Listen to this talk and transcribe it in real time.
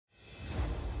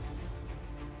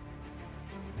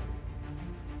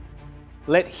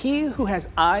Let he who has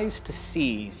eyes to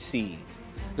see, see.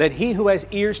 Let he who has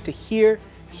ears to hear,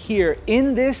 hear.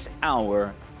 In this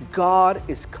hour, God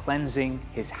is cleansing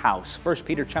his house. 1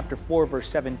 Peter chapter 4, verse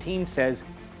 17 says,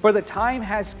 "For the time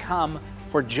has come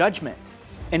for judgment,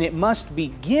 and it must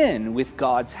begin with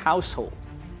God's household.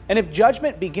 And if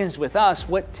judgment begins with us,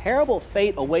 what terrible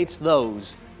fate awaits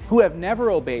those who have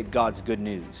never obeyed God's good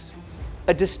news?"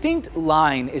 A distinct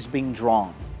line is being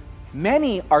drawn.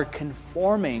 Many are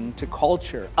conforming to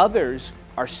culture. Others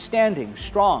are standing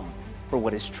strong for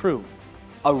what is true.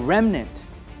 A remnant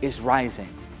is rising.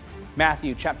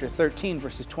 Matthew chapter 13,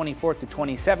 verses 24 to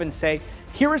 27 say,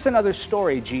 "Here is another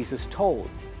story Jesus told.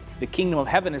 The kingdom of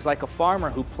heaven is like a farmer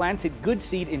who planted good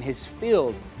seed in his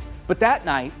field. But that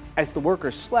night, as the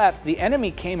workers slept, the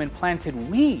enemy came and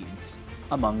planted weeds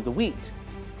among the wheat,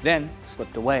 then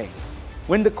slipped away.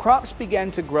 When the crops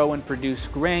began to grow and produce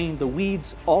grain, the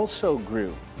weeds also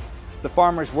grew. The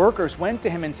farmer's workers went to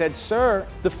him and said, 'Sir,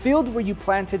 the field where you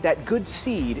planted that good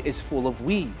seed is full of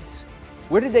weeds.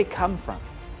 Where did they come from?'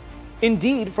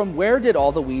 'Indeed, from where did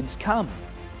all the weeds come?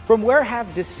 From where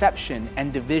have deception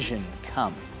and division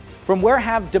come? From where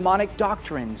have demonic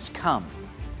doctrines come?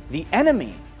 The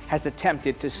enemy has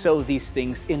attempted to sow these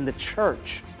things in the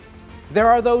church. There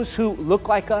are those who look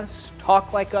like us,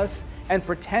 talk like us, and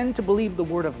pretend to believe the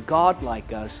Word of God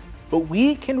like us, but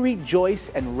we can rejoice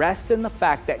and rest in the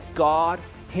fact that God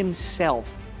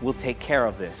Himself will take care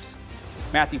of this."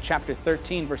 Matthew chapter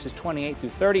 13, verses 28 through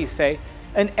 30 say,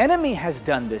 "An enemy has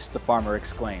done this," the farmer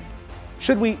exclaimed.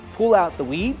 "Should we pull out the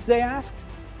weeds?" they asked.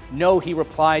 "No," he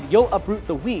replied, "you'll uproot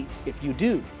the wheat if you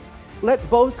do. Let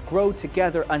both grow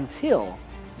together until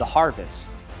the harvest.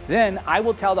 Then I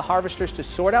will tell the harvesters to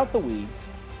sort out the weeds,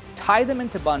 tie them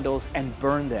into bundles, and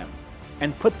burn them,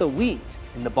 and put the wheat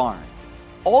in the barn.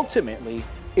 Ultimately,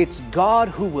 it's God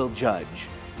who will judge,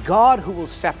 God who will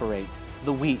separate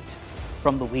the wheat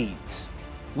from the weeds.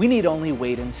 We need only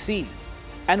wait and see.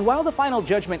 And while the final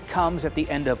judgment comes at the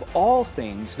end of all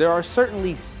things, there are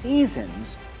certainly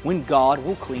seasons when God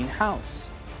will clean house.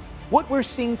 What we're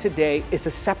seeing today is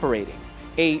a separating,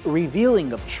 a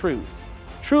revealing of truth.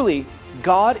 Truly,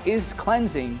 God is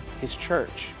cleansing His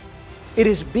church. It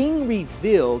is being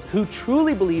revealed who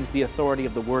truly believes the authority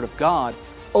of the Word of God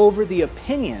over the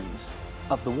opinions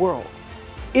of the world.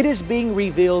 It is being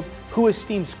revealed who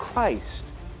esteems Christ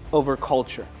over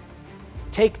culture.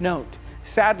 Take note,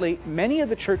 sadly, many of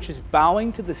the churches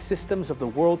bowing to the systems of the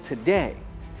world today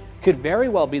could very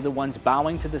well be the ones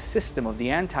bowing to the system of the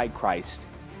Antichrist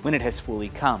when it has fully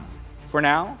come. For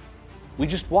now, we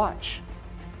just watch.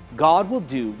 God will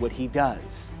do what He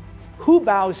does. Who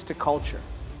bows to culture?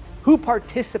 Who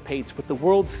participates with the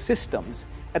world's systems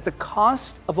at the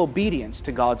cost of obedience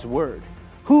to God's Word?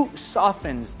 Who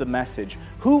softens the message?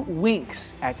 Who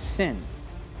winks at sin?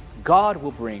 God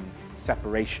will bring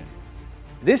separation.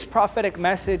 This prophetic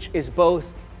message is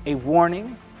both a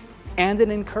warning and an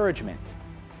encouragement.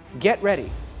 Get ready.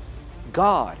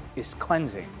 God is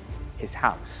cleansing His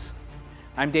house.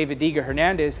 I'm Diga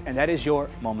Hernandez, and that is your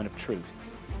Moment of Truth.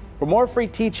 For more free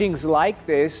teachings like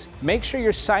this, make sure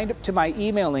you're signed up to my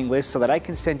emailing list so that I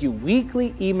can send you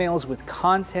weekly emails with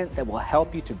content that will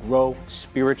help you to grow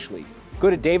spiritually.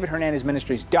 Go to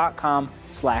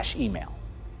davidhernandezministries.com/email.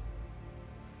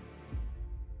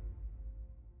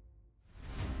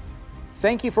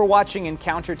 Thank you for watching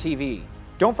Encounter TV.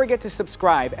 Don't forget to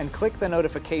subscribe and click the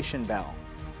notification bell.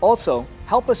 Also,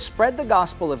 help us spread the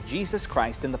gospel of Jesus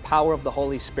Christ in the power of the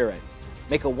Holy Spirit.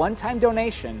 Make a one-time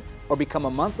donation or become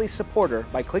a monthly supporter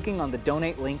by clicking on the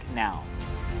donate link now.